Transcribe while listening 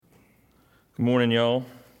Good morning, y'all.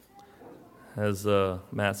 As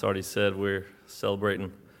Matt's already said, we're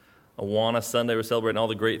celebrating Awana Sunday. We're celebrating all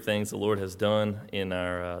the great things the Lord has done in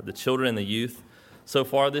our the children and the youth so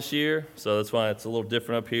far this year. So that's why it's a little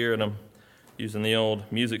different up here, and I'm using the old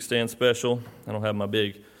music stand special. I don't have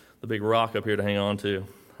the big rock up here to hang on to.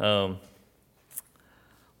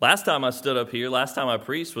 Last time I stood up here, last time I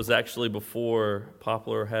preached was actually before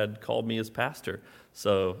Poplar had called me as pastor.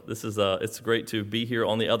 So this is it's great to be here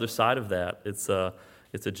on the other side of that. It's a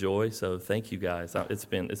joy. So thank you guys. It's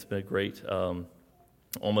been a great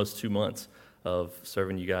almost 2 months of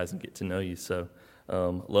serving you guys and get to know you. So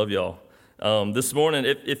love y'all. This morning,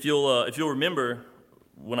 if you'll remember,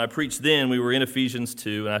 when I preached then, we were in Ephesians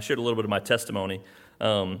 2, and I shared a little bit of my testimony.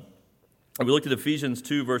 We looked at Ephesians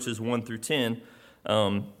 2 verses 1 through 10,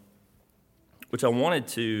 which I wanted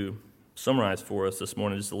to summarize for us this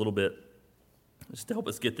morning just a little bit, just to help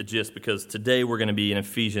us get the gist, because today we're going to be in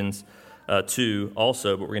Ephesians 2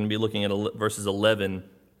 also, but we're going to be looking at verses 11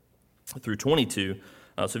 through 22.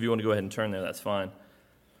 So if you want to go ahead and turn there, that's fine.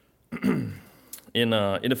 In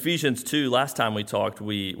Ephesians 2, last time we talked,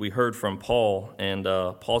 we heard from Paul, and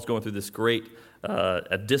Paul's going through this great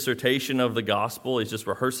a dissertation of the gospel. He's just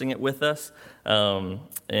rehearsing it with us, and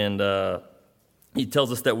he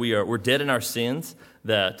tells us that we're dead in our sins,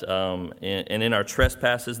 that and in our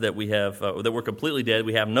trespasses that we have that we're completely dead.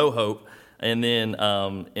 We have no hope. And then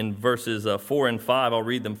in verses 4 and 5, I'll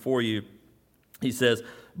read them for you. He says,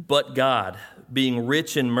 "But God, being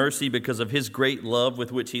rich in mercy because of His great love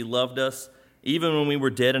with which He loved us, even when we were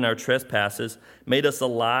dead in our trespasses, made us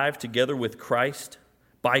alive together with Christ.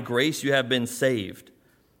 By grace you have been saved."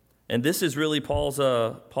 And this is really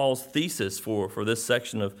Paul's thesis for this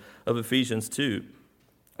section of Ephesians 2.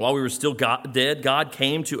 While we were still dead, God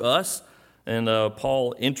came to us, and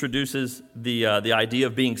Paul introduces the idea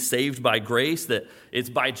of being saved by grace, that it's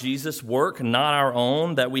by Jesus' work, not our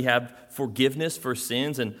own, that we have forgiveness for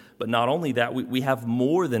sins. But not only that, we have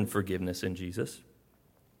more than forgiveness in Jesus.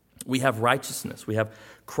 We have righteousness. We have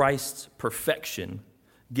Christ's perfection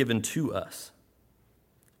given to us.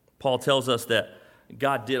 Paul tells us that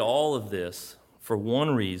God did all of this for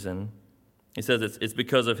one reason. He says it's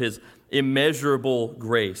because of His immeasurable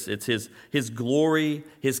grace. It's His glory,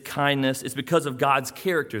 His kindness. It's because of God's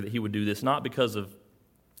character that He would do this, not because of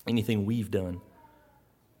anything we've done.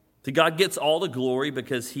 See, God gets all the glory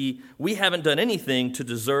because we haven't done anything to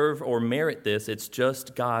deserve or merit this. It's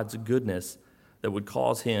just God's goodness that would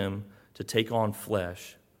cause Him to take on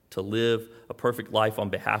flesh, to live a perfect life on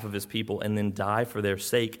behalf of His people, and then die for their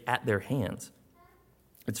sake at their hands.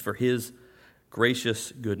 It's for His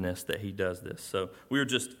gracious goodness that He does this. So we are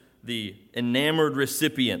just the enamored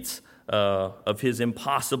recipients of His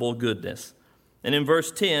impossible goodness. And in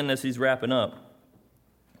verse 10, as he's wrapping up,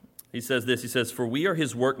 he says this. He says, "For we are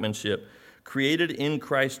His workmanship, created in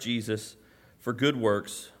Christ Jesus for good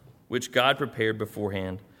works, which God prepared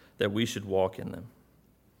beforehand that we should walk in them."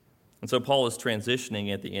 And so Paul is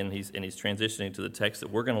transitioning at the end, he's transitioning to the text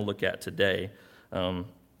that we're going to look at today,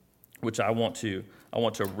 which I want to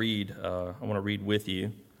read. I want to read with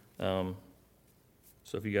you.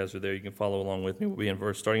 So if you guys are there, you can follow along with me. We'll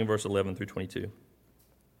be starting in verse 11 through 22. It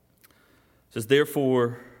says,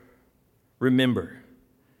 "Therefore, remember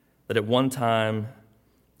that at one time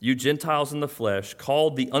you Gentiles in the flesh,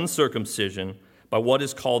 called the uncircumcision by what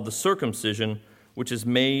is called the circumcision, which is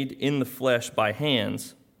made in the flesh by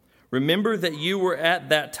hands. Remember that you were at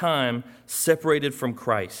that time separated from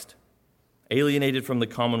Christ, alienated from the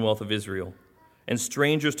commonwealth of Israel, and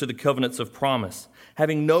strangers to the covenants of promise,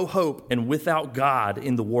 having no hope and without God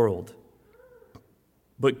in the world.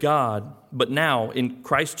 But now in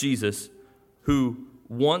Christ Jesus, you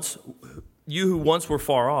who once were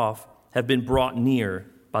far off have been brought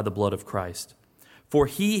near by the blood of Christ. For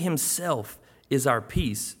He Himself is our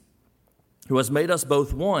peace, who has made us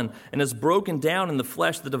both one and has broken down in the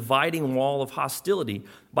flesh the dividing wall of hostility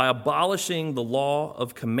by abolishing the law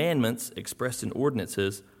of commandments expressed in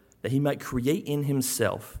ordinances, that He might create in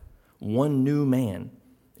Himself one new man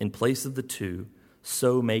in place of the two,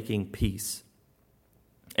 so making peace,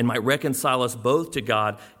 and might reconcile us both to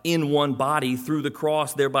God in one body through the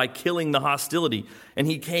cross, thereby killing the hostility. And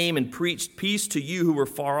He came and preached peace to you who were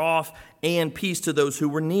far off and peace to those who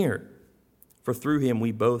were near. For through Him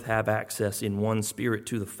we both have access in one Spirit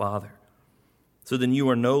to the Father. So then you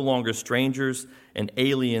are no longer strangers and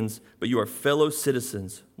aliens, but you are fellow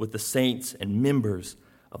citizens with the saints and members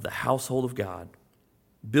of the household of God,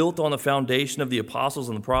 built on the foundation of the apostles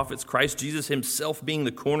and the prophets, Christ Jesus Himself being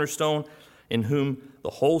the cornerstone, in whom the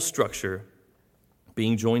whole structure,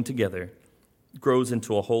 being joined together, grows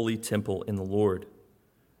into a holy temple in the Lord.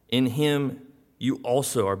 In Him you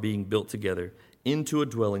also are being built together into a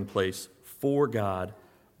dwelling place for God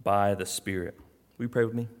by the Spirit. Will you pray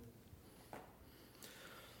with me?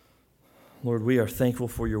 Lord, we are thankful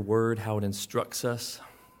for your word, how it instructs us.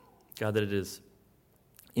 God, that it is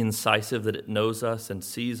incisive, that it knows us and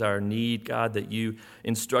sees our need. God, that you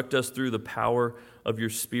instruct us through the power of your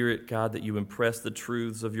Spirit. God, that you impress the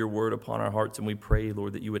truths of your word upon our hearts. And we pray,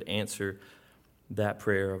 Lord, that you would answer that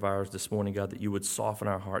prayer of ours this morning, God, that you would soften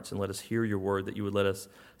our hearts and let us hear your word, that you would let us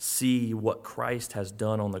see what Christ has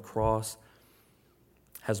done on the cross,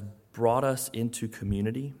 has brought us into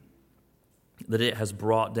community, that it has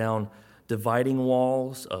brought down dividing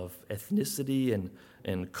walls of ethnicity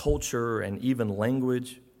and culture and even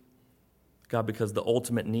language. God, because the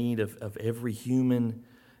ultimate need of every human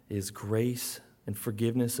is grace and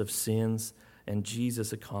forgiveness of sins, and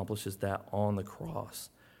Jesus accomplishes that on the cross.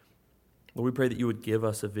 Lord, we pray that you would give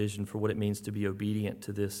us a vision for what it means to be obedient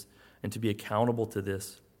to this and to be accountable to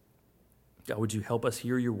this. God, would you help us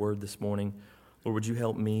hear your word this morning? Lord, would you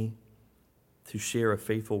help me to share a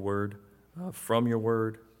faithful word from your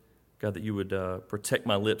word? God, that you would protect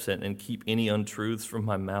my lips and keep any untruths from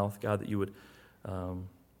my mouth. God, that you would help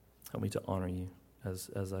me to honor you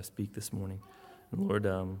as I speak this morning. And Lord,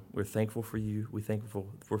 we're thankful for you. We're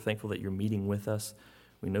thankful that you're meeting with us.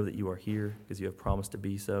 We know that you are here because you have promised to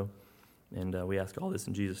be so. And we ask all this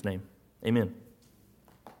in Jesus' name. Amen.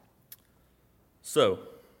 So,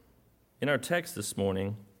 in our text this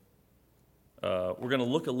morning, we're going to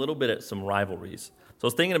look a little bit at some rivalries. So I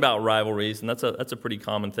was thinking about rivalries, and that's a pretty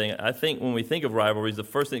common thing. I think when we think of rivalries, the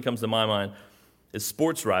first thing that comes to my mind is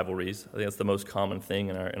sports rivalries. I think that's the most common thing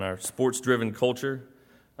in our sports-driven culture.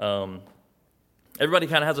 Everybody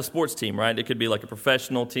kind of has a sports team, right? It could be like a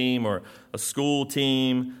professional team or a school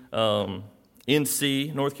team.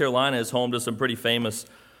 NC, North Carolina, is home to some pretty famous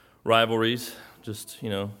rivalries. Just,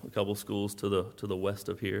 a couple schools to the west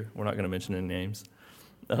of here. We're not going to mention any names.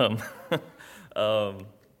 I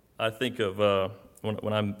think of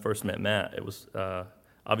when I first met Matt, it was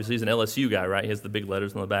obviously he's an LSU guy, right? He has the big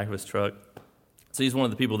letters on the back of his truck. So he's one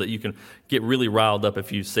of the people that you can get really riled up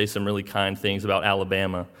if you say some really kind things about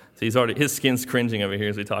Alabama. So his skin's cringing over here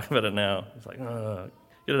as we talk about it now. It's like,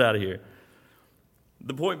 get it out of here.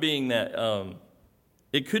 The point being that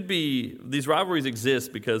it could be, these rivalries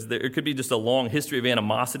exist because it could be just a long history of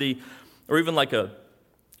animosity, or even like a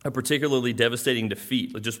particularly devastating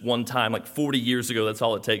defeat, like just one time, like 40 years ago. That's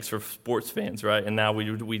all it takes for sports fans, right? And now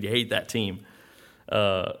we hate that team.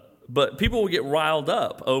 But people will get riled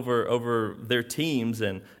up over their teams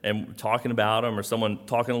and talking about them, or someone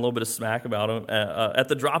talking a little bit of smack about them at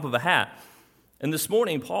the drop of a hat. And this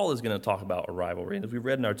morning, Paul is going to talk about a rivalry. And as we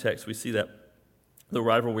read in our text, we see that the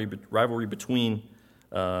rivalry between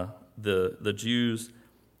the Jews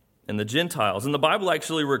and the Gentiles. And the Bible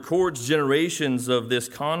actually records generations of this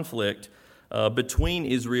conflict between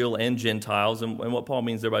Israel and Gentiles. And what Paul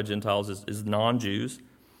means there by Gentiles is non-Jews.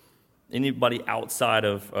 Anybody outside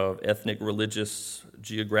of ethnic, religious,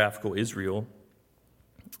 geographical Israel.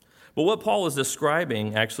 But what Paul is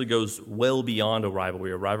describing actually goes well beyond a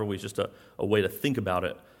rivalry. A rivalry is just a way to think about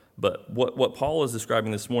it. But what Paul is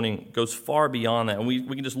describing this morning goes far beyond that. And we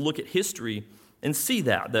can just look at history and see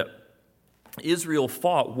that Israel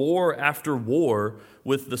fought war after war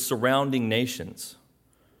with the surrounding nations.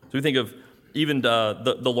 So we think of even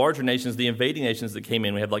the larger nations, the invading nations that came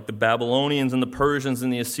in. We have like the Babylonians and the Persians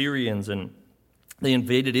and the Assyrians, and they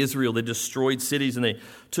invaded Israel. They destroyed cities, and they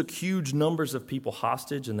took huge numbers of people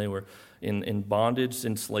hostage, and they were in bondage,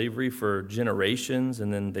 in slavery for generations,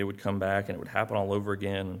 and then they would come back, and it would happen all over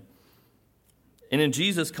again. And in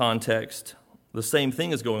Jesus' context, the same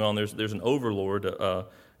thing is going on. There's an overlord,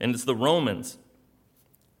 and it's the Romans.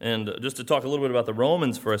 And just to talk a little bit about the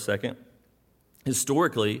Romans for a second,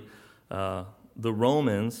 historically, the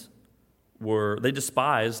Romans they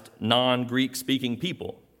despised non-Greek speaking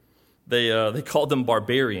people. They called them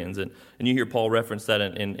barbarians, and you hear Paul reference that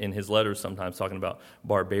in his letters sometimes, talking about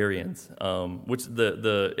barbarians, which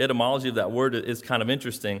the etymology of that word is kind of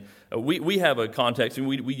interesting. We have a context, and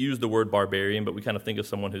we use the word barbarian, but we kind of think of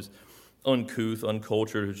someone who's uncouth,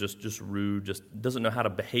 uncultured, who's just rude, just doesn't know how to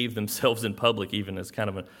behave themselves in public, even, is kind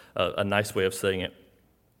of a nice way of saying it.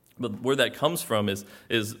 But where that comes from is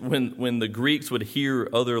when the Greeks would hear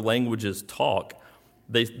other languages talk,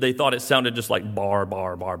 they thought it sounded just like bar,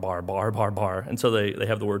 and so they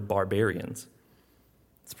have the word barbarians.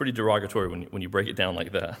 It's pretty derogatory when you break it down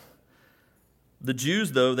like that. The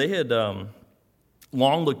Jews, though, they had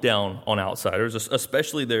long looked down on outsiders,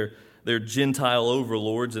 especially their Gentile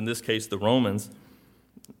overlords, in this case the Romans.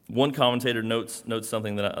 One commentator notes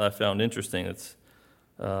something that I found interesting.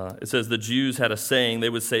 It says the Jews had a saying. They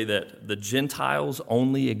would say that the Gentiles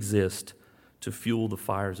only exist to fuel the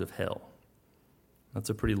fires of hell. That's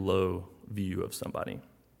a pretty low view of somebody.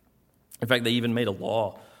 In fact, they even made a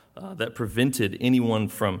law that prevented anyone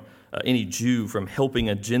from, any Jew from helping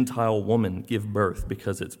a Gentile woman give birth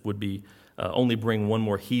because it would be only bring one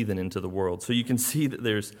more heathen into the world. So you can see that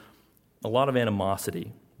there's a lot of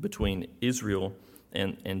animosity between Israel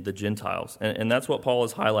and the Gentiles. And that's what Paul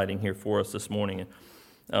is highlighting here for us this morning.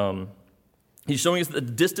 He's showing us that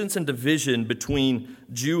the distance and division between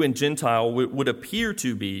Jew and Gentile would appear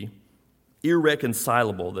to be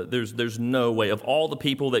irreconcilable, that there's no way of all the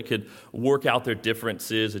people that could work out their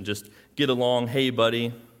differences and just get along, hey,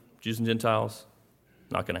 buddy, Jews and Gentiles,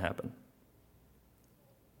 not going to happen.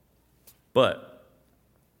 But,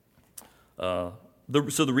 so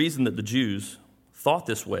the reason that the Jews thought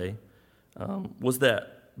this way was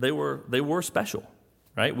that they were special,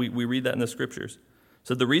 right? We read that in the Scriptures.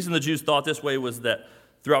 So the reason the Jews thought this way was that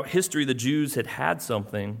throughout history, the Jews had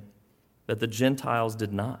something that the Gentiles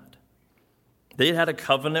did not. They had a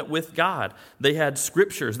covenant with God. They had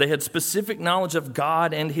scriptures. They had specific knowledge of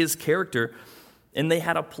God and his character, and they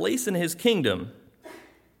had a place in his kingdom.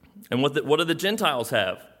 And what do the Gentiles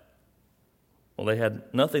have? Well, they had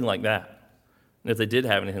nothing like that. And if they did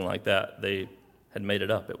have anything like that, they had made it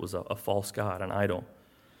up. It was a false god, an idol.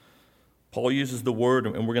 Paul uses the word,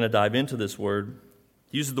 and we're going to dive into this word.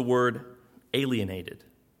 He uses the word alienated.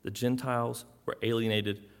 The Gentiles were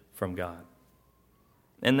alienated from God.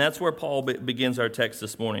 And that's where Paul begins our text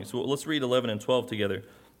this morning. So let's read 11 and 12 together.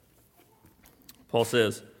 Paul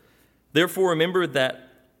says, "Therefore remember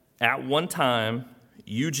that at one time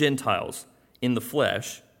you Gentiles in the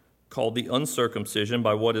flesh, called the uncircumcision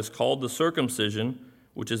by what is called the circumcision,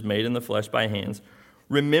 which is made in the flesh by hands,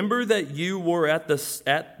 remember that you were at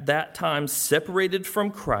that time separated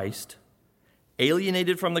from Christ,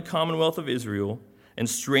 alienated from the commonwealth of Israel, and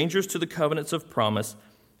strangers to the covenants of promise,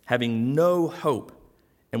 having no hope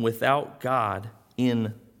and without God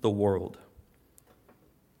in the world."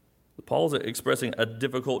 Paul's expressing a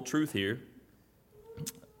difficult truth here,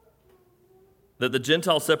 that the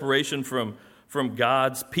Gentile separation from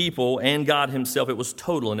God's people and God himself, it was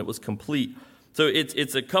total and it was complete. So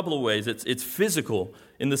it's a couple of ways. It's physical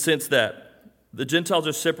in the sense that the Gentiles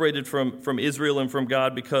are separated from Israel and from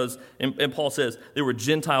God because, and Paul says, they were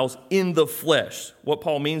Gentiles in the flesh. What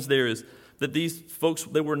Paul means there is that these folks,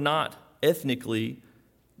 they were not ethnically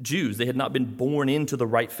Jews. They had not been born into the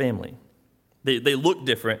right family. They look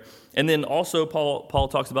different. And then also Paul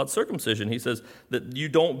talks about circumcision. He says that you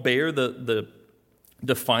don't bear the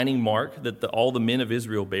defining mark that all the men of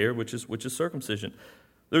Israel bear, which is circumcision.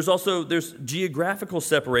 There's geographical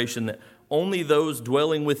separation that only those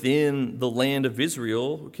dwelling within the land of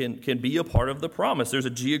Israel can be a part of the promise. There's a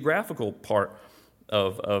geographical part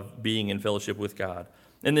of being in fellowship with God.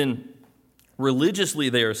 And then religiously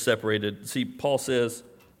they are separated. See, Paul says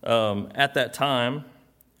at that time,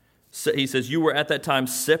 he says, you were at that time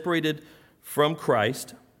separated from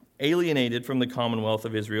Christ, alienated from the commonwealth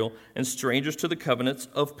of Israel, and strangers to the covenants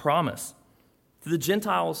of promise. The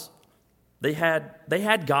Gentiles, they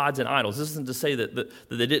had gods and idols. This isn't to say that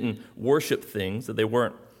they didn't worship things, that they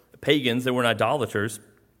weren't pagans, they weren't idolaters,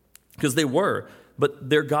 because they were. But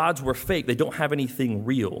their gods were fake. They don't have anything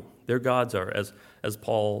real. Their gods are, as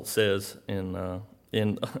Paul says in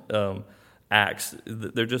Acts,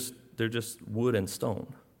 they're just wood and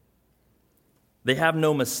stone. They have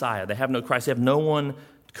no Messiah. They have no Christ. They have no one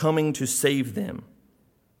coming to save them.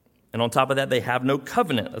 And on top of that, they have no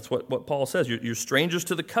covenant. That's what Paul says. You're strangers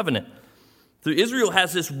to the covenant. So Israel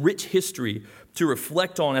has this rich history to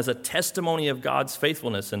reflect on as a testimony of God's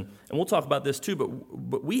faithfulness. And we'll talk about this too,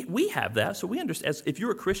 but we have that. So we understand, if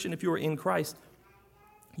you're a Christian, if you are in Christ,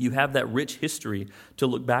 you have that rich history to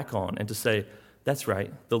look back on and to say, that's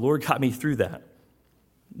right, the Lord got me through that.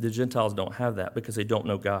 The Gentiles don't have that because they don't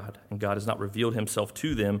know God, and God has not revealed himself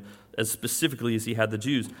to them as specifically as he had the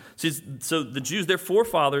Jews. So the Jews, their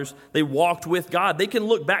forefathers, they walked with God. They can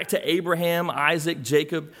look back to Abraham, Isaac,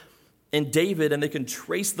 Jacob, and David, and they can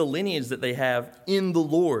trace the lineage that they have in the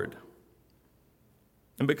Lord.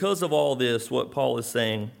 And because of all this, what Paul is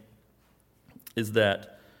saying is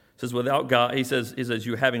that, he says, without God, he says,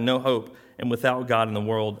 you're having no hope, and without God in the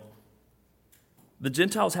world, the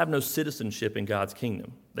Gentiles have no citizenship in God's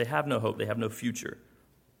kingdom. They have no hope. They have no future.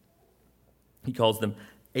 He calls them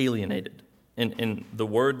alienated. And the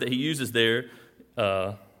word that he uses there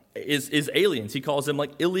is aliens. He calls them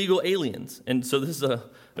like illegal aliens. And so this is a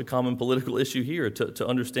common political issue here to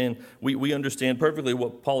understand. We understand perfectly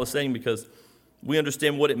what Paul is saying because we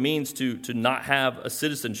understand what it means to not have a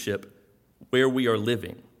citizenship where we are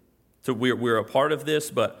living. So we're a part of this,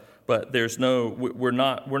 but we're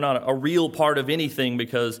not a real part of anything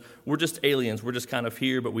because we're just aliens. We're just kind of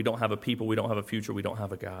here, but we don't have a people, we don't have a future, we don't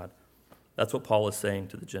have a God. That's what Paul is saying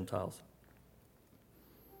to the Gentiles.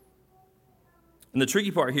 And the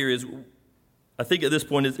tricky part here is, I think at this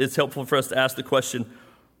point it's helpful for us to ask the question,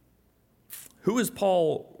 who is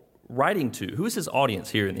Paul writing to? Who is his audience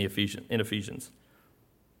here in Ephesians?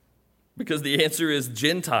 Because the answer is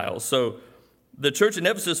Gentiles. So the church in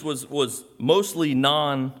Ephesus was mostly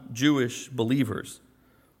non-Jewish believers.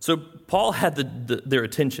 So Paul had their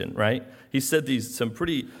attention, right? He said some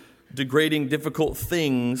pretty degrading, difficult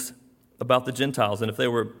things about the Gentiles. And if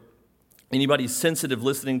there were anybody sensitive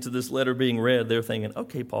listening to this letter being read, they're thinking,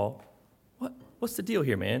 okay, Paul, what's the deal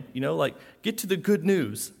here, man? Get to the good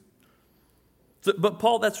news. So, but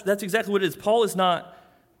Paul, that's exactly what it is. Paul is not,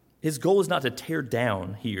 his goal is not to tear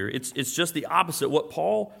down here. It's just the opposite. What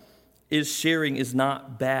Paul is sharing is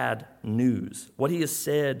not bad news. What he has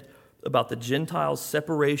said about the Gentiles'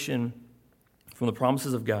 separation from the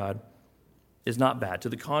promises of God is not bad. To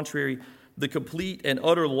the contrary, the complete and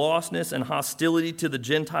utter lostness and hostility to the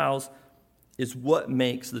Gentiles is what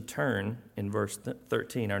makes the turn in verse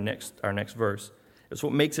 13, our next verse. It's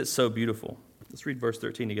what makes it so beautiful. Let's read verse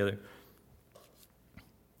 13 together.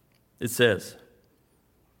 It says,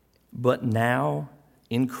 "But now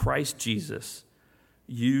in Christ Jesus,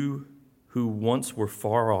 you who once were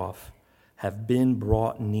far off have been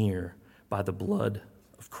brought near by the blood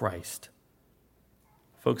of Christ."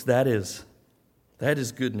 Folks, that is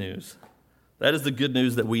good news. That is the good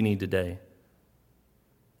news that we need today.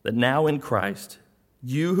 That now in Christ,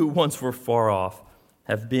 you who once were far off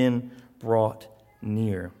have been brought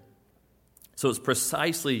near. So it's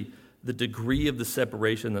precisely the degree of the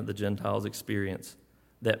separation that the Gentiles experience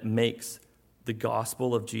that makes the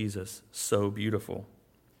gospel of Jesus so beautiful.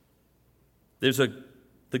 There's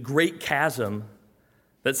the great chasm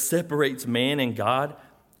that separates man and God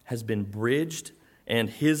has been bridged, and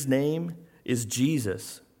his name is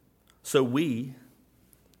Jesus. So we,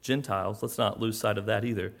 Gentiles, let's not lose sight of that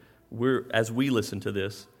either. As we listen to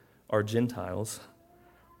this, are Gentiles.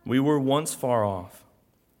 We were once far off.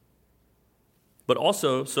 But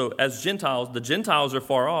also, so as Gentiles, the Gentiles are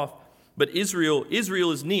far off, but Israel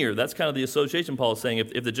is near. That's kind of the association Paul is saying.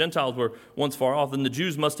 If the Gentiles were once far off, then the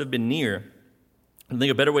Jews must have been near. I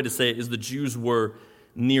think a better way to say it is the Jews were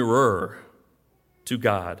nearer to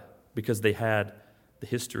God because they had the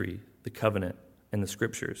history, the covenant, and the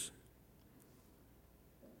scriptures.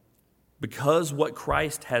 Because what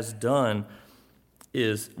Christ has done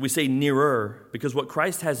is, we say nearer, because what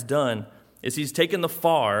Christ has done is he's taken the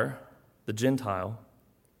far, the Gentile,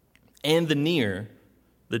 and the near,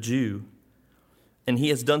 the Jew, and he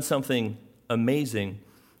has done something amazing.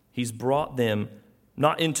 He's brought them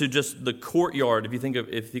not into just the courtyard. If you think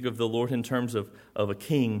of the Lord in terms of a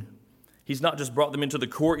king, he's not just brought them into the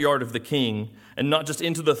courtyard of the king and not just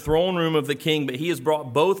into the throne room of the king, but he has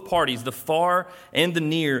brought both parties, the far and the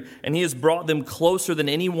near, and he has brought them closer than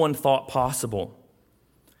anyone thought possible.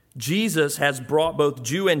 Jesus has brought both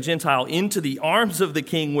Jew and Gentile into the arms of the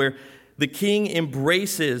king, where the king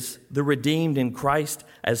embraces the redeemed in Christ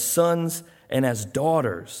as sons and as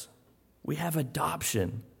daughters. We have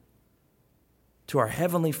adoption to our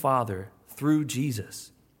Heavenly Father through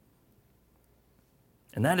Jesus.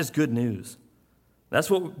 And that is good news. That's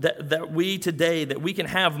what that we today, that we can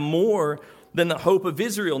have more than the hope of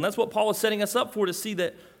Israel. And that's what Paul is setting us up for, to see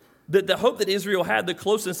that the hope that Israel had, the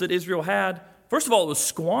closeness that Israel had, first of all, it was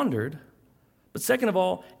squandered. But second of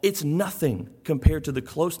all, it's nothing compared to the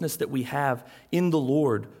closeness that we have in the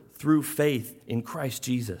Lord through faith in Christ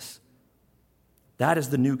Jesus. That is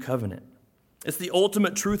the new covenant. It's the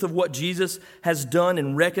ultimate truth of what Jesus has done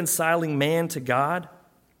in reconciling man to God.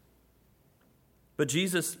 But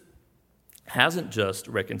Jesus hasn't just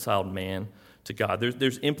reconciled man to God.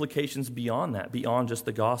 There's implications beyond that, beyond just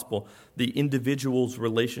the gospel, the individual's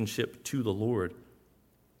relationship to the Lord.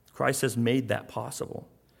 Christ has made that possible.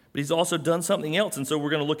 But he's also done something else, and so we're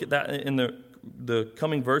going to look at that in the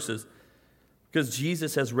coming verses, because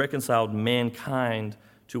Jesus has reconciled mankind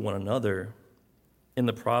to one another in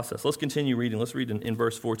the process. Let's continue reading. Let's read in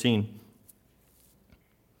verse 14.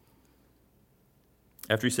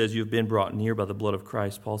 After he says, "You have been brought near by the blood of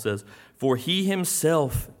Christ," Paul says, "For he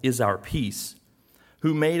himself is our peace,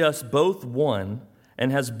 who made us both one,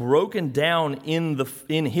 and has broken down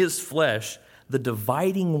in his flesh the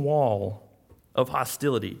dividing wall of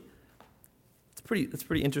hostility." It's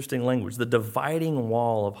pretty interesting language. The dividing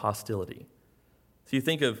wall of hostility. So you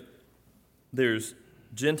think of, there's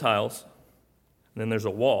Gentiles, and then there's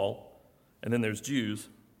a wall, and then there's Jews,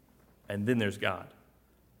 and then there's God.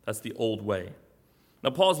 That's the old way. Now,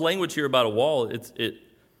 Paul's language here about a wall,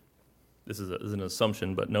 this is an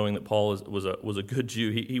assumption, but knowing that Paul was a good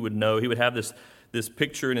Jew, he would know, he would have this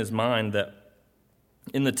picture in his mind that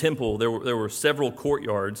in the temple there were several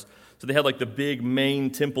courtyards. So they had like the big main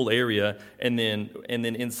temple area, and then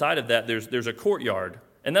inside of that there's a courtyard,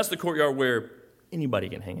 and that's the courtyard where anybody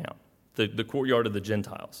can hang out, the courtyard of the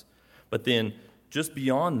Gentiles. But then just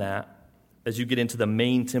beyond that, as you get into the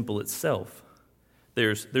main temple itself,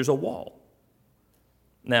 there's a wall.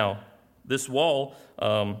 Now, this wall,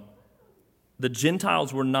 the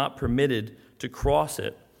Gentiles were not permitted to cross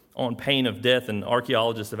it on pain of death, and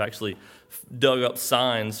archaeologists have actually dug up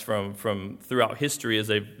signs from throughout history as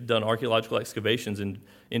they've done archaeological excavations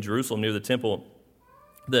in Jerusalem near the temple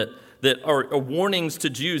that are warnings to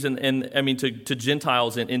Jews and I mean to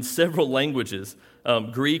Gentiles in several languages,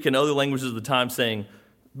 Greek and other languages of the time, saying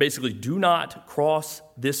basically, do not cross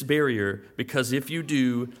this barrier, because if you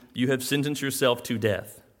do, you have sentenced yourself to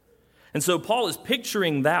death. And so Paul is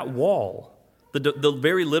picturing that wall, the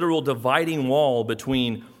very literal dividing wall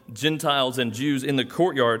between Gentiles and Jews in the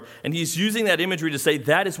courtyard, and he's using that imagery to say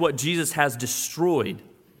that is what Jesus has destroyed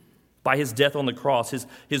by his death on the cross,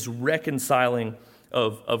 his reconciling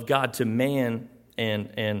of God to man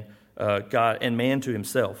and God and man to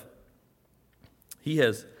himself. He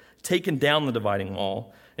has taken down the dividing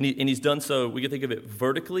wall, and he's done so, we can think of it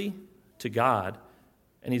vertically to God,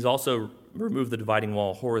 and he's also removed the dividing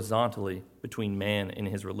wall horizontally between man and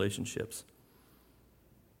his relationships.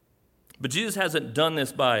 But Jesus hasn't done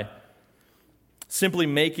this by simply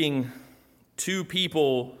making two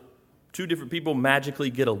different people magically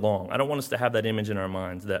get along. I don't want us to have that image in our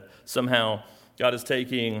minds that somehow God is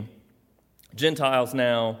taking Gentiles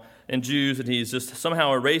now and Jews, and he's just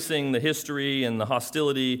somehow erasing the history and the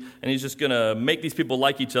hostility, and he's just going to make these people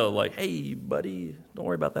like each other, like, hey, buddy, don't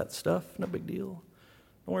worry about that stuff, no big deal.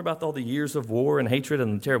 Don't worry about all the years of war and hatred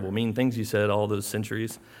and the terrible, mean things you said all those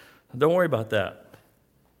centuries. Don't worry about that.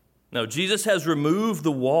 No, Jesus has removed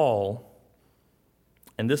the wall,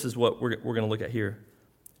 and this is what we're going to look at here.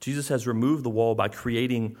 Jesus has removed the wall by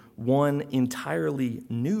creating one entirely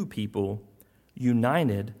new people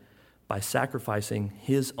united by sacrificing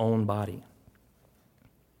his own body.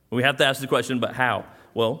 We have to ask the question, but how?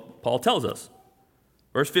 Well, Paul tells us.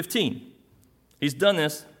 Verse 15. He's done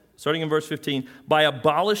this, starting in verse 15, by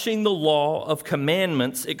abolishing the law of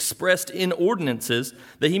commandments expressed in ordinances,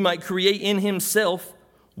 that he might create in himself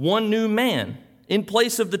one new man in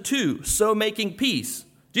place of the two, so making peace.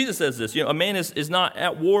 Jesus says this, a man is not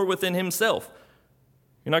at war within himself.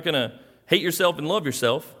 You're not going to hate yourself and love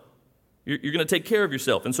yourself. You're going to take care of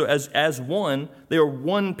yourself. And so as one, they are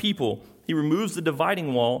one people. He removes the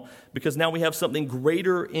dividing wall because now we have something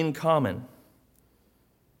greater in common.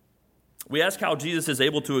 We ask how Jesus is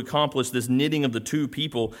able to accomplish this knitting of the two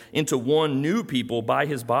people into one new people by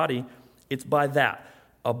his body. It's by that,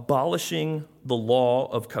 abolishing the law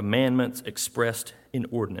of commandments expressed in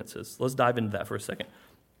ordinances. Let's dive into that for a second.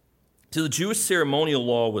 So the Jewish ceremonial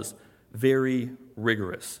law was very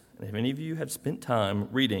rigorous. And if any of you have spent time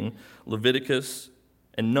reading Leviticus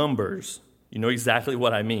and Numbers, you know exactly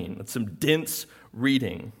what I mean. It's some dense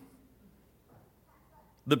reading.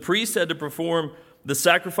 The priests had to perform the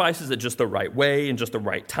sacrifices at just the right way and just the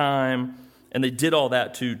right time, and they did all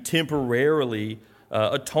that to temporarily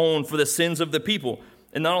atone for the sins of the people.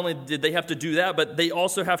 And not only did they have to do that, but they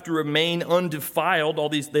also have to remain undefiled.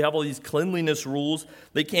 They have all these cleanliness rules.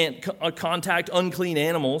 They can't contact unclean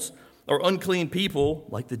animals or unclean people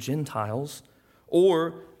like the Gentiles,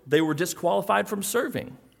 or they were disqualified from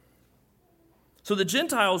serving. So the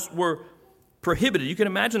Gentiles were prohibited. You can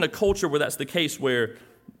imagine a culture where that's the case, where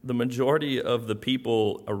the majority of the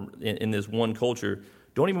people in this one culture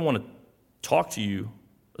don't even want to talk to you,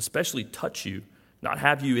 especially touch you, not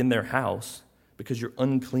have you in their house because you're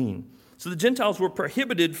unclean. So the Gentiles were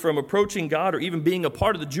prohibited from approaching God or even being a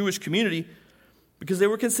part of the Jewish community because they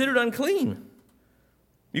were considered unclean.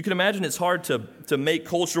 You can imagine it's hard to make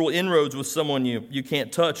cultural inroads with someone you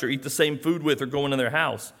can't touch or eat the same food with or go into their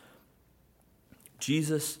house.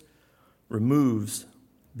 Jesus removes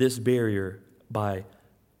this barrier by,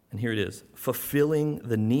 and here it is, fulfilling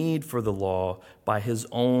the need for the law by his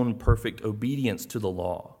own perfect obedience to the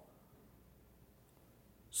law.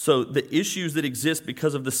 So the issues that exist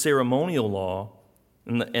because of the ceremonial law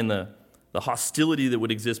and the hostility that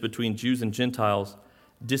would exist between Jews and Gentiles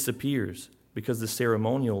disappears because the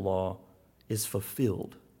ceremonial law is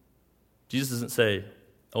fulfilled. Jesus doesn't say,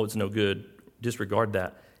 oh, it's no good, disregard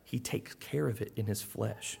that. He takes care of it in his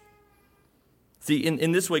flesh. See,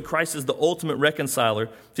 in this way, Christ is the ultimate reconciler.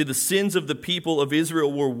 See, the sins of the people of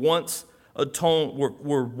Israel were once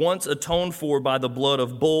atoned for by the blood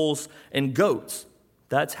of bulls and goats.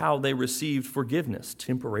 That's how they received forgiveness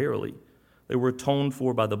temporarily. They were atoned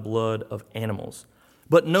for by the blood of animals.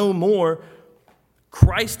 But no more.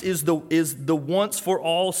 Christ is the once for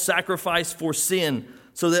all sacrifice for sin,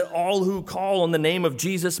 so that all who call on the name of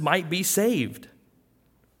Jesus might be saved.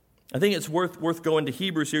 I think it's worth going to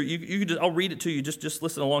Hebrews here. I'll read it to you. Just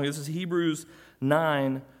listen along. This is Hebrews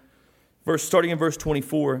 9, starting in verse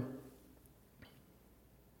 24.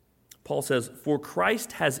 Paul says, "For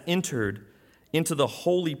Christ has entered into the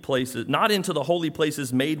holy places, not into the holy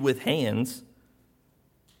places made with hands,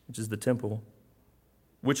 which is the temple,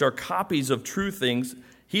 which are copies of true things.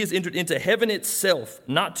 He has entered into heaven itself,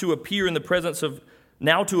 now to appear in the presence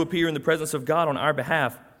of God on our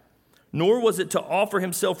behalf. Nor was it to offer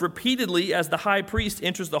himself repeatedly as the high priest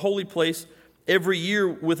enters the holy place every year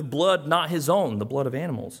with blood not his own, the blood of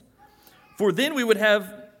animals. For then he would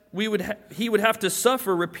have to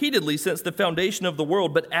suffer repeatedly since the foundation of the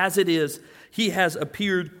world. But as it is, he has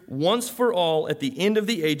appeared once for all at the end of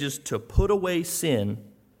the ages to put away sin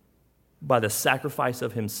by the sacrifice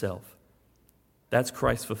of himself." That's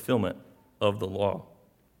Christ's fulfillment of the law.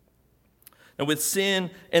 And with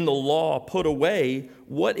sin and the law put away,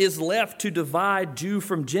 what is left to divide Jew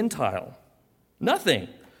from Gentile? Nothing.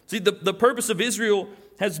 See, the purpose of Israel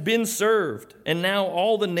has been served, and now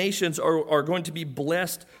all the nations are going to be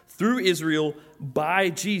blessed through Israel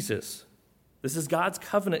by Jesus. This is God's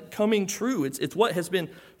covenant coming true. It's what has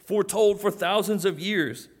been foretold for thousands of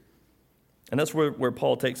years. And that's where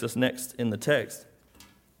Paul takes us next in the text.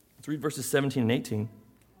 Let's read verses 17 and 18.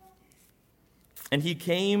 "And he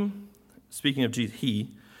came," speaking of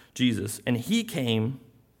Jesus, "and he came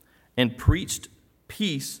and preached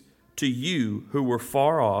peace to you who were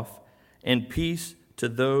far off, and peace to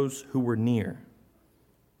those who were near.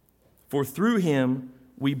 For through him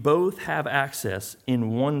we both have access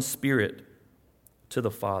in one Spirit to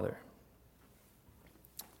the Father."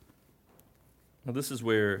 Now, this is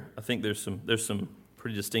where I think there's some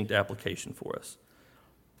pretty distinct application for us.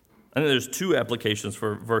 I think there's two applications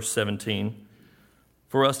for verse 17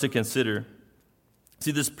 for us to consider.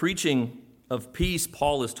 See, this preaching of peace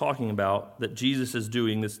Paul is talking about, that Jesus is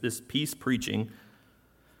doing, this peace preaching,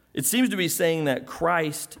 it seems to be saying that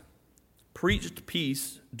Christ preached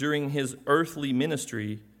peace during his earthly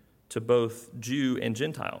ministry to both Jew and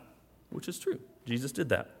Gentile, which is true. Jesus did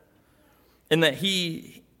that. And that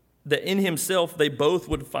in himself they both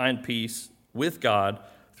would find peace with God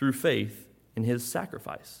through faith in his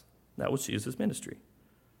sacrifice. That was Jesus' ministry.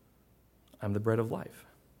 "I'm the bread of life."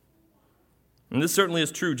 And this certainly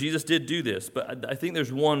is true. Jesus did do this, but I think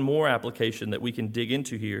there's one more application that we can dig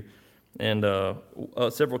into here, and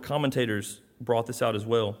several commentators brought this out as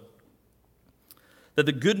well. That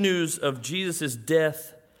the good news of Jesus'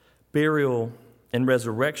 death, burial, and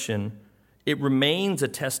resurrection, it remains a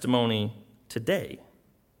testimony today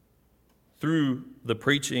through the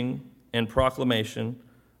preaching and proclamation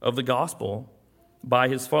of the gospel by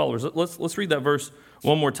his followers. Let's read that verse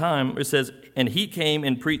one more time. It says, "And he came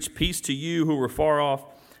and preached peace to you who were far off,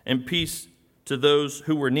 and peace to those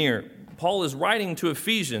who were near." Paul is writing to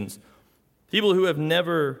Ephesians, people who have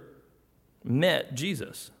never met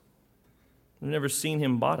Jesus, who've never seen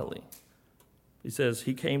him bodily. He says,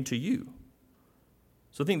 he came to you.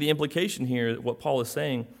 So I think the implication here, what Paul is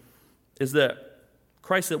saying, is that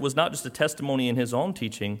Christ was not just a testimony in his own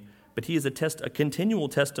teaching, but he is a continual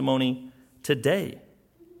testimony today.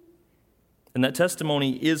 And that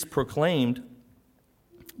testimony is proclaimed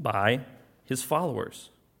by his followers.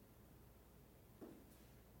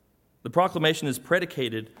 The proclamation is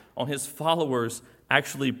predicated on his followers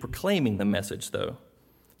actually proclaiming the message, though.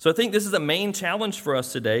 So I think this is a main challenge for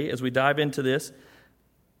us today as we dive into this.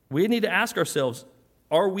 We need to ask ourselves,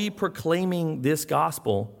 are we proclaiming this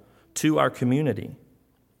gospel to our community?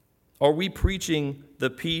 Are we preaching the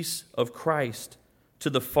peace of Christ to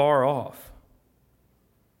the far off?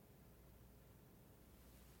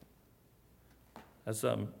 As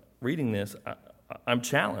I'm reading this, I'm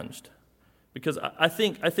challenged, because I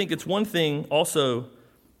think it's one thing also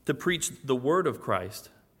to preach the word of Christ,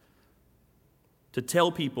 to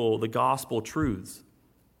tell people the gospel truths.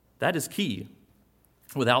 That is key.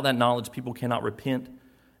 Without that knowledge, people cannot repent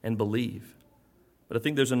and believe. But I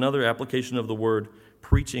think there's another application of the word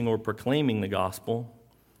preaching or proclaiming the gospel.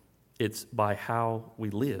 It's by how we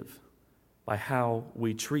live, by how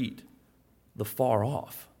we treat the far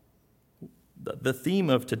off. The theme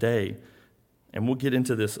of today, and we'll get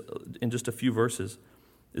into this in just a few verses,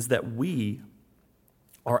 is that we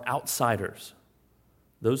are outsiders.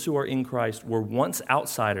 Those who are in Christ were once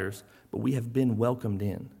outsiders, but we have been welcomed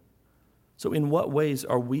in. So in what ways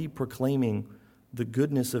are we proclaiming the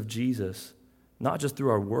goodness of Jesus not just through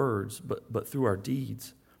our words, but through our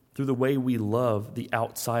deeds, through the way we love the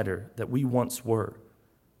outsider that we once were.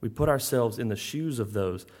 We put ourselves in the shoes of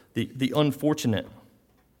those, the unfortunate.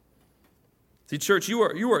 See, church, you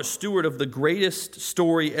are a steward of the greatest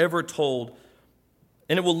story ever told,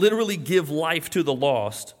 and it will literally give life to the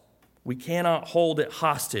lost. We cannot hold it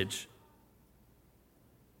hostage.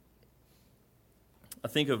 I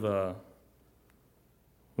think of,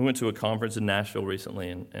 we went to a conference in Nashville recently,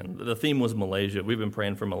 and the theme was Malaysia. We've been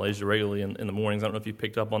praying for Malaysia regularly in the mornings. I don't know if you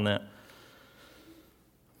picked up on that.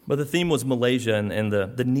 But the theme was Malaysia and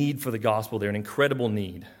the need for the gospel there, an incredible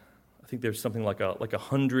need. I think there's something like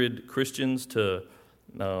 100 Christians to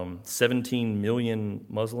 17 million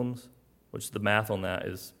Muslims, which the math on that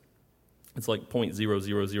is, it's like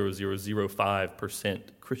 0.00005%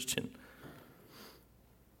 Christian.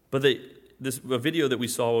 But a video that we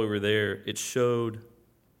saw over there, it showed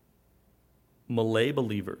Malay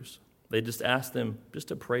believers. They just asked them just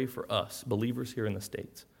to pray for us, believers here in the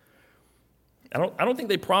States. I don't think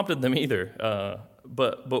they prompted them either,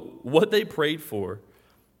 but what they prayed for,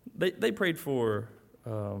 they prayed for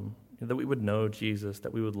that we would know Jesus,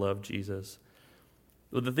 that we would love Jesus.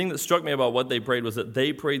 But the thing that struck me about what they prayed was that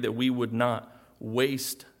they prayed that we would not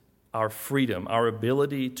waste our freedom, our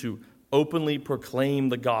ability to openly proclaim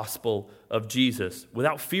the gospel of Jesus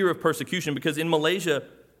without fear of persecution, because in Malaysia,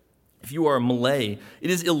 if you are a Malay, it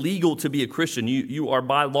is illegal to be a Christian. You are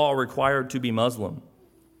by law required to be Muslim.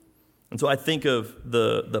 And so I think of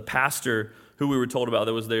the pastor who we were told about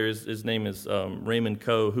that was there. His name is Raymond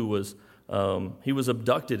Coe, who was he was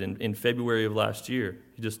abducted in February of last year.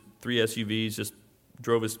 He just 3 SUVs just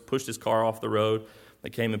pushed his car off the road. They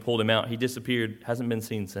came and pulled him out. He disappeared, hasn't been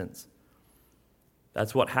seen since.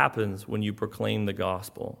 That's what happens when you proclaim the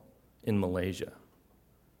gospel in Malaysia.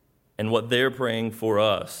 And what they're praying for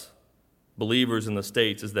us, believers in the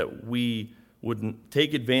States, is that we would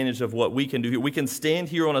take advantage of what we can do here. We can stand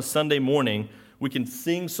here on a Sunday morning, we can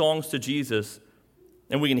sing songs to Jesus,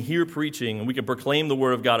 and we can hear preaching, and we can proclaim the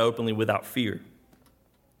word of God openly without fear.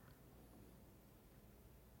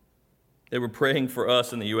 They were praying for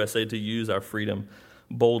us in the USA to use our freedom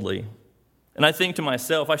boldly. And I think to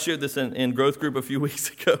myself, I shared this in growth group a few weeks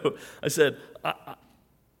ago. I said,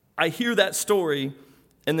 I hear that story,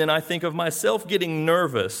 and then I think of myself getting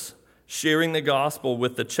nervous sharing the gospel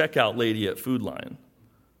with the checkout lady at Food Lion.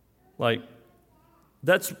 Like,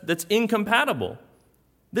 that's incompatible.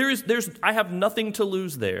 I have nothing to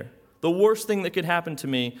lose there. The worst thing that could happen to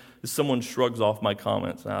me is someone shrugs off my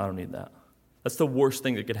comments. I don't need that. That's the worst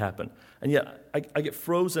thing that could happen. And yet, I get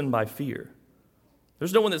frozen by fear.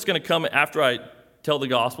 There's no one that's going to come after I tell the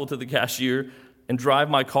gospel to the cashier and drive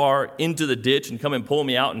my car into the ditch and come and pull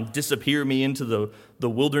me out and disappear me into the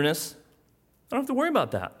wilderness. I don't have to worry about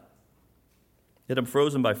that. Yet I'm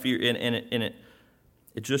frozen by fear, and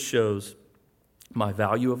it just shows my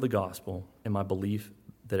value of the gospel and my belief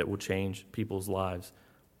that it will change people's lives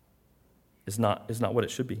is not what it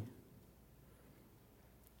should be.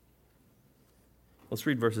 Let's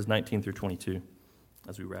read verses 19 through 22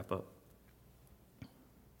 as we wrap up.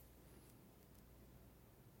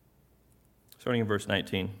 Starting in verse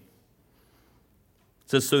 19. It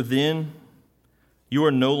says, "So then you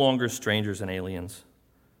are no longer strangers and aliens,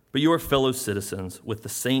 but you are fellow citizens with the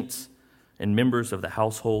saints and members of the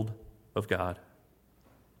household of God,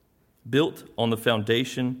 built on the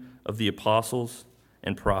foundation of the apostles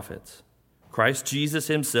and prophets, Christ Jesus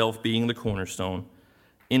himself being the cornerstone,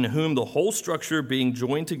 in whom the whole structure being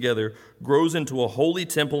joined together grows into a holy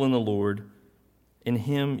temple in the Lord. In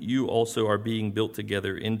him you also are being built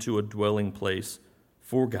together into a dwelling place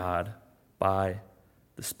for God by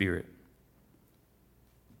the Spirit."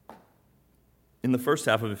 In the first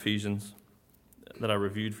half of Ephesians that I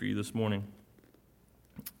reviewed for you this morning,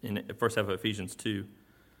 in the first half of Ephesians 2,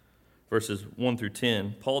 verses 1 through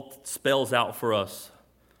 10, Paul spells out for us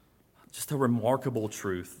just a remarkable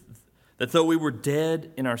truth, that though we were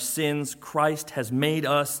dead in our sins, Christ has made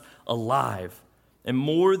us alive. And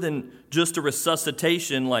more than just a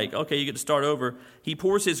resuscitation, like, okay, you get to start over, he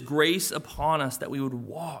pours his grace upon us that we would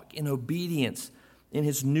walk in obedience in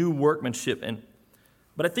his new workmanship.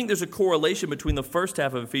 But I think there's a correlation between the first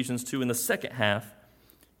half of Ephesians 2 and the second half.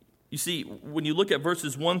 You see, when you look at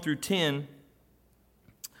verses 1 through 10,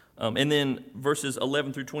 and then verses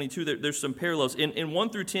 11 through 22, there's some parallels. In 1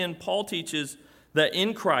 through 10, Paul teaches that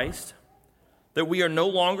in Christ, that we are no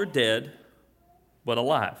longer dead, but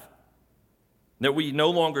alive. That we no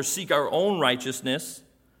longer seek our own righteousness,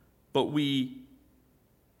 but we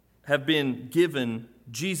have been given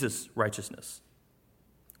Jesus' righteousness.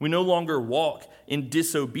 We no longer walk in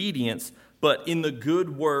disobedience, but in the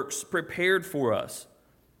good works prepared for us.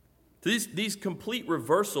 These complete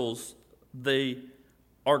reversals, they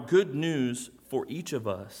are good news for each of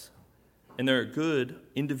us. And they're good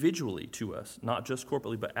individually to us, not just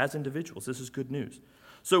corporately, but as individuals. This is good news.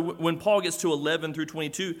 So when Paul gets to 11 through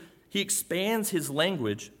 22, he expands his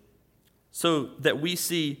language so that we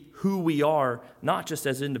see who we are, not just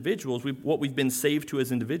as individuals, what we've been saved to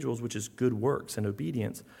as individuals, which is good works and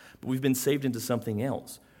obedience, but we've been saved into something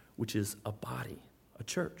else, which is a body, a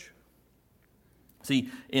church. See,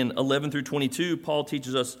 in 11 through 22, Paul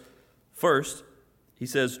teaches us first, he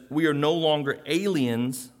says, we are no longer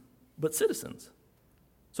aliens, but citizens.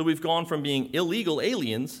 So we've gone from being illegal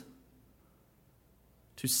aliens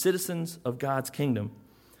to citizens of God's kingdom.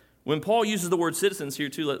 When Paul uses the word citizens here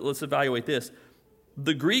too, let's evaluate this.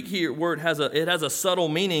 The Greek here word has a subtle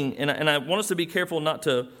meaning, and I want us to be careful not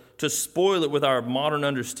to spoil it with our modern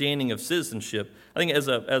understanding of citizenship. I think as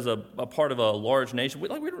a part of a large nation, we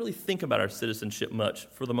don't really think about our citizenship much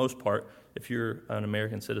for the most part. If you're an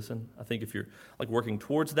American citizen, I think if you're working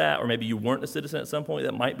towards that, or maybe you weren't a citizen at some point,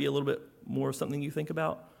 that might be a little bit more something you think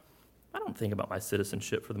about. I don't think about my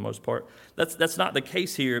citizenship for the most part. That's not the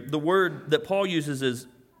case here. The word that Paul uses is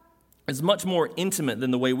much more intimate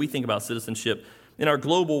than the way we think about citizenship. In our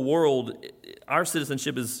global world, our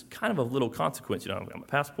citizenship is kind of of little consequence. I got my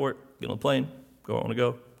passport, get on a plane, go where I want to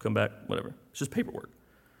go, come back, whatever. It's just paperwork.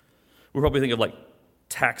 We're probably thinking of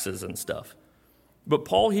taxes and stuff. But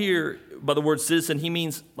Paul here, by the word citizen, he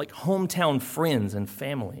means hometown friends and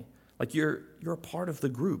family. You're a part of the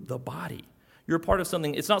group, the body. You're a part of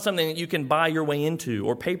something. It's not something that you can buy your way into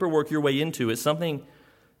or paperwork your way into. It's something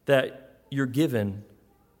that you're given,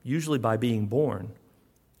 usually by being born.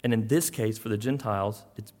 And in this case, for the Gentiles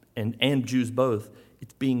and Jews both,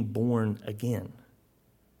 it's being born again.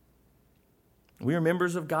 We are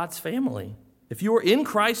members of God's family. If you are in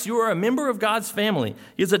Christ, you are a member of God's family.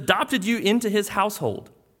 He has adopted you into his household.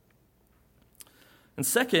 And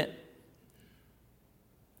second,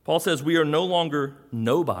 Paul says we are no longer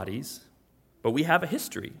nobodies, but we have a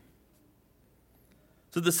history.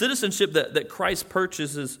 So the citizenship that Christ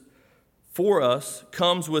purchases for us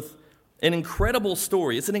comes with an incredible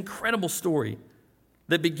story. It's an incredible story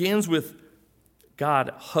that begins with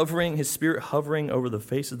God hovering, his Spirit hovering over the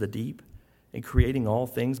face of the deep and creating all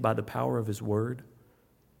things by the power of his word.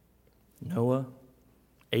 Noah,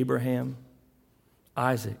 Abraham,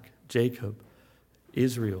 Isaac, Jacob,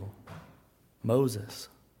 Israel, Moses.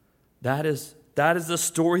 That is the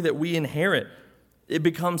story that we inherit. It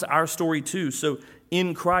becomes our story too. So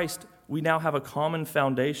in Christ, we now have a common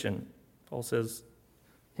foundation. Paul says,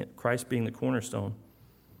 Christ being the cornerstone.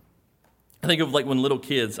 I think of when little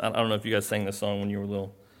kids, I don't know if you guys sang this song when you were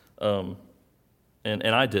little, and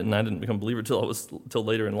I didn't become a believer till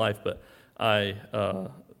later in life, but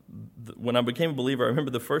when I became a believer, I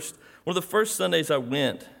remember one of the first Sundays I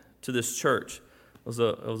went to this church. It was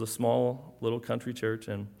a small little country church,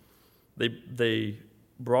 and they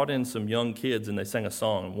brought in some young kids and they sang a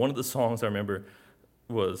song. One of the songs I remember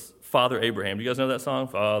was Father Abraham. Do you guys know that song?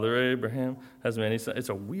 Father Abraham has many sons. It's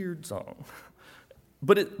a weird song,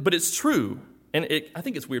 but it's true. And I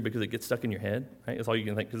think it's weird because it gets stuck in your head. Right? That's all you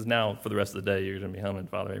can think. Because now, for the rest of the day, you're going to be humming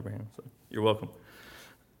Father Abraham. So you're welcome.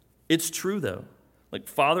 It's true though.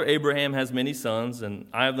 Father Abraham has many sons, and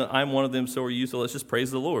I'm one of them. So are you. So let's just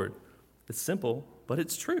praise the Lord. It's simple, but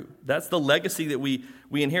it's true. That's the legacy that we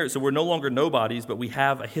inherit. So we're no longer nobodies, but we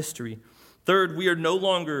have a history. Third, we are no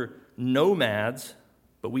longer nomads,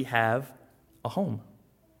 but we have a home.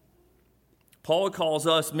 Paul calls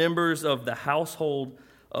us members of the household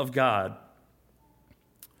of God,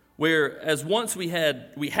 whereas once we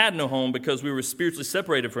had no home because we were spiritually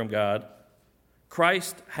separated from God,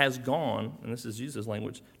 Christ has gone, and this is Jesus'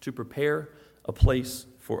 language, to prepare a place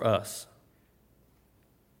for us.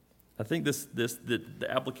 I think the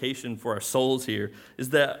application for our souls here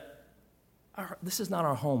is that this is not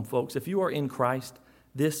our home, folks. If you are in Christ,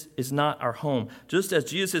 this is not our home. Just as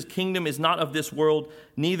Jesus' kingdom is not of this world,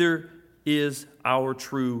 neither is our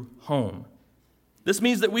true home. This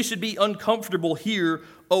means that we should be uncomfortable here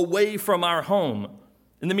away from our home.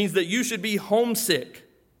 And that means that you should be homesick.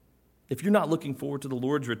 If you're not looking forward to the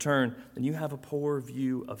Lord's return, then you have a poor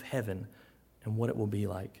view of heaven and what it will be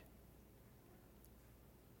like.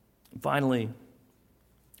 Finally,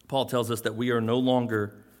 Paul tells us that we are no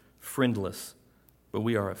longer friendless, but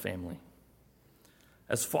we are a family.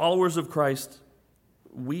 As followers of Christ,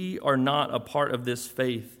 we are not a part of this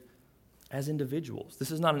faith as individuals.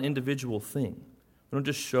 This is not an individual thing. We don't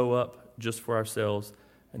just show up just for ourselves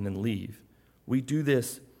and then leave. We do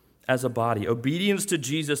this as a body. Obedience to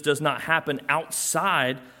Jesus does not happen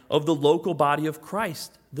outside of the local body of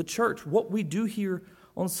Christ, the church. What we do here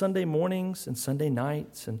on Sunday mornings and Sunday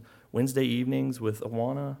nights and Wednesday evenings with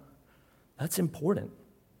Awana. That's important.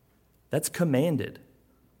 That's commanded.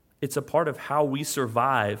 It's a part of how we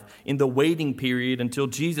survive in the waiting period until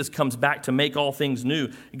Jesus comes back to make all things new.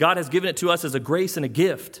 God has given it to us as a grace and a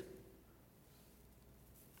gift.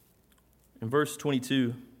 In verse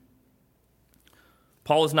 22,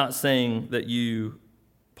 Paul is not saying you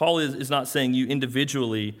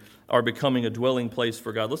individually are becoming a dwelling place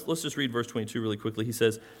for God. Let's just read verse 22 really quickly. He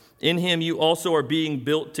says, "In him you also are being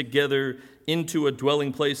built together into a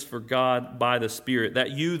dwelling place for God by the Spirit."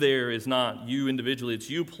 That you there is not you individually, it's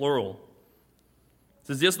you plural. It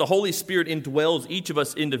says, yes, the Holy Spirit indwells each of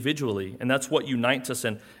us individually, and that's what unites us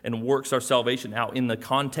and works our salvation out in the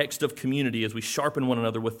context of community as we sharpen one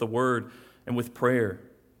another with the Word and with prayer.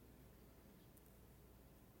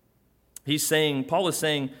 Paul is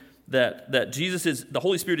saying that the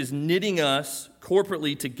Holy Spirit is knitting us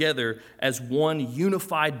corporately together as one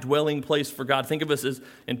unified dwelling place for God. Think of us as,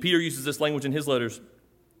 and Peter uses this language in his letters,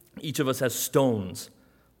 each of us has stones.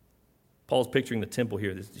 Paul's picturing the temple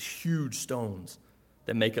here. There's these huge stones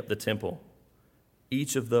that make up the temple.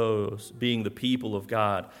 Each of those being the people of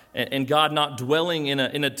God. And God not dwelling in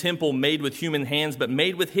a temple made with human hands, but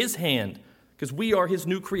made with his hand, because we are his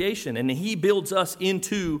new creation, and he builds us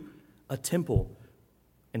into a temple.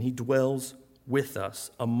 And he dwells with us,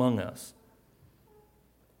 among us.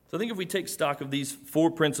 So I think if we take stock of these 4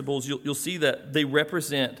 principles, you'll see that they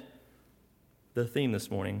represent the theme this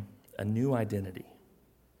morning, a new identity.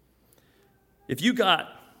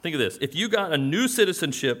 Think of this, if you got a new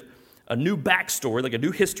citizenship, a new backstory, like a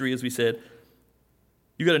new history, as we said,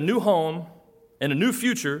 you got a new home and a new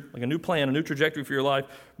future, like a new plan, a new trajectory for your life,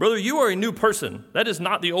 brother, you are a new person. That is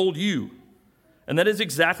not the old you. And that is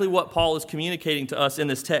exactly what Paul is communicating to us in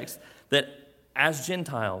this text, that as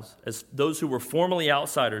Gentiles, as those who were formerly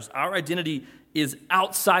outsiders, our identity is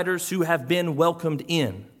outsiders who have been welcomed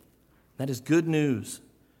in. That is good news.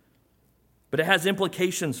 But it has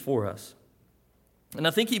implications for us. And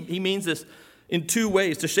I think he means this in 2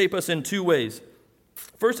 ways, to shape us in 2 ways.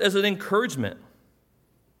 First, as an encouragement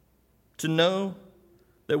to know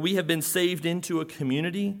that we have been saved into a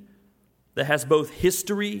community that has both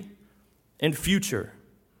history and future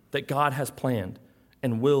that God has planned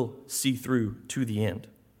and will see through to the end.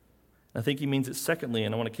 I think he means it secondly,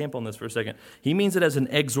 and I want to camp on this for a second. He means it as an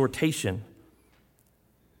exhortation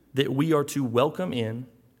that we are to welcome in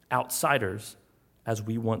outsiders as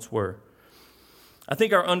we once were. I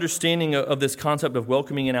think our understanding of this concept of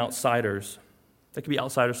welcoming in outsiders, that could be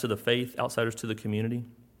outsiders to the faith, outsiders to the community.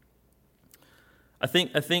 I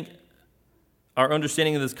think our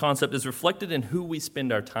understanding of this concept is reflected in who we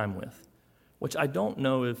spend our time with, which I don't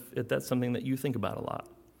know if that's something that you think about a lot.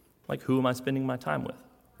 Like, who am I spending my time with?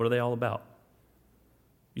 What are they all about?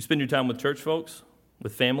 You spend your time with church folks,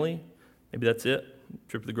 with family, maybe that's it.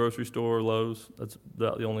 Trip to the grocery store, Lowe's, that's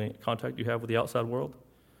the only contact you have with the outside world.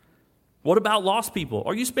 What about lost people?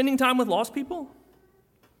 Are you spending time with lost people?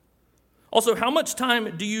 Also, how much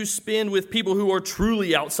time do you spend with people who are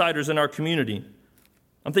truly outsiders in our community?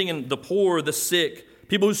 I'm thinking the poor, the sick,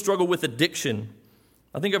 people who struggle with addiction.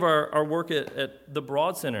 I think of our work at the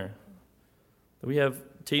Broad Center. We have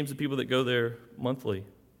teams of people that go there monthly.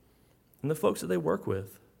 And the folks that they work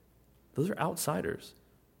with, those are outsiders.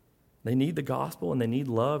 They need the gospel and they need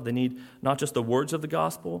love. They need not just the words of the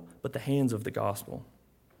gospel, but the hands of the gospel.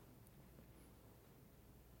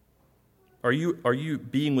 Are you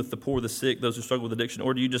being with the poor, the sick, those who struggle with addiction,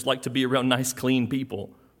 or do you just like to be around nice, clean people?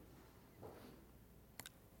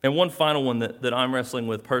 And one final one that I'm wrestling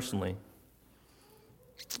with personally.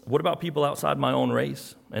 What about people outside my own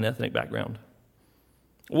race and ethnic background?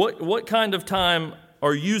 What kind of time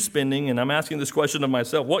are you spending, and I'm asking this question of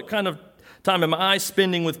myself, what kind of time am I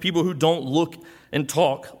spending with people who don't look and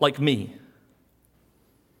talk like me?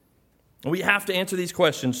 And we have to answer these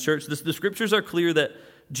questions, church. The scriptures are clear that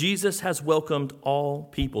Jesus has welcomed all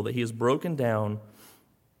people, that he has broken down.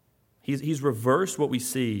 He's reversed what we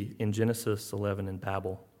see in Genesis 11 in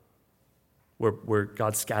Babel, where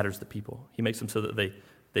God scatters the people. He makes them so that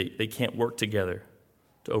they can't work together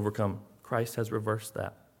to overcome. Christ has reversed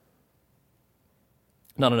that.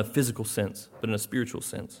 Not in a physical sense, but in a spiritual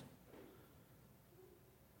sense.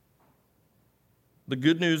 The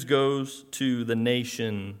good news goes to the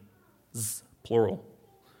nations, plural.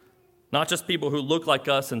 Not just people who look like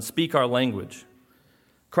us and speak our language.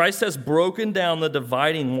 Christ has broken down the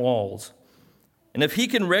dividing walls. And if he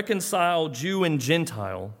can reconcile Jew and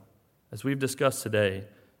Gentile, as we've discussed today,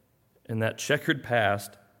 in that checkered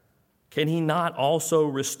past, can he not also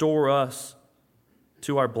restore us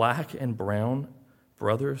to our black and brown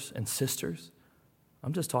brothers and sisters?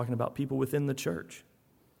 I'm just talking about people within the church.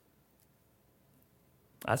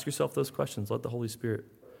 Ask yourself those questions. Let the Holy Spirit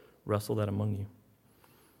wrestle that among you.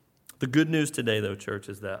 The good news today, though, church,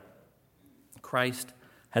 is that Christ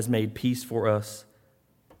has made peace for us,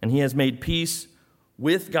 and he has made peace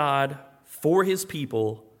with God for his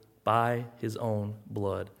people by his own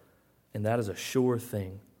blood. And that is a sure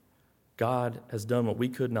thing. God has done what we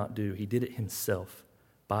could not do. He did it himself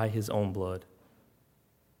by his own blood.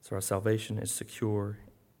 So our salvation is secure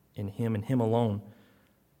in him and him alone.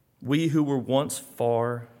 We who were once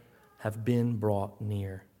far have been brought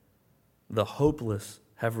near. The hopeless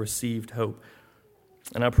have received hope.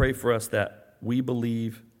 And I pray for us that we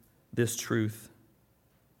believe this truth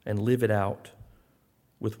and live it out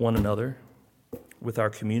with one another, with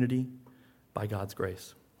our community, by God's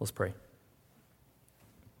grace. Let's pray.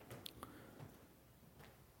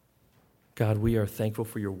 God, we are thankful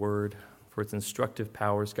for your word, for its instructive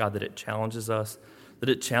powers, God, that it challenges us, that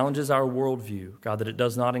it challenges our worldview, God, that it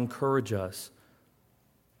does not encourage us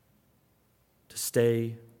to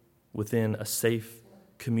stay within a safe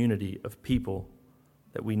community of people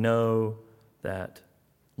that we know, that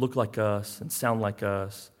look like us and sound like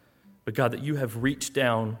us, but God, that you have reached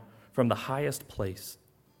down from the highest place.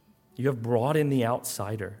 You have brought in the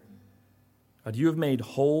outsider. God, you have made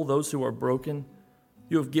whole those who are broken.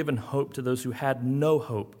 You have given hope to those who had no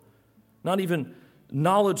hope. Not even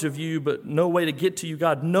knowledge of you, but no way to get to you,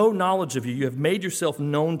 God. No knowledge of you. You have made yourself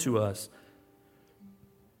known to us.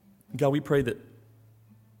 God, we pray that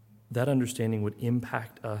that understanding would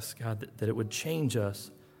impact us, God, that it would change us,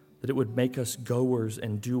 that it would make us goers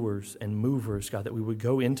and doers and movers, God, that we would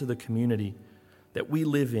go into the community that we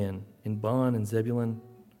live in Bunn and Zebulon,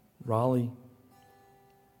 Raleigh.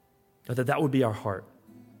 God, that would be our heart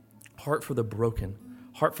for the broken,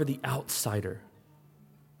 heart for the outsider,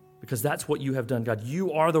 because that's what you have done, God.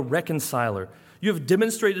 You are the reconciler. You have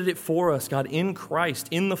demonstrated it for us, God, in Christ,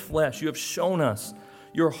 in the flesh. You have shown us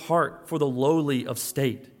your heart for the lowly of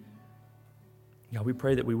state. God, we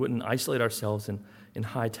pray that we wouldn't isolate ourselves in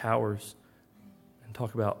high towers and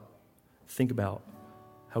think about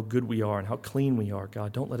how good we are and how clean we are,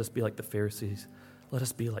 God. Don't let us be like the Pharisees. Let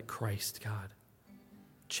us be like Christ, God.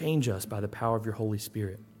 Change us by the power of your Holy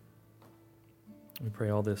Spirit. We pray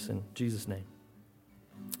all this in Jesus' name.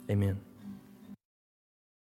 Amen.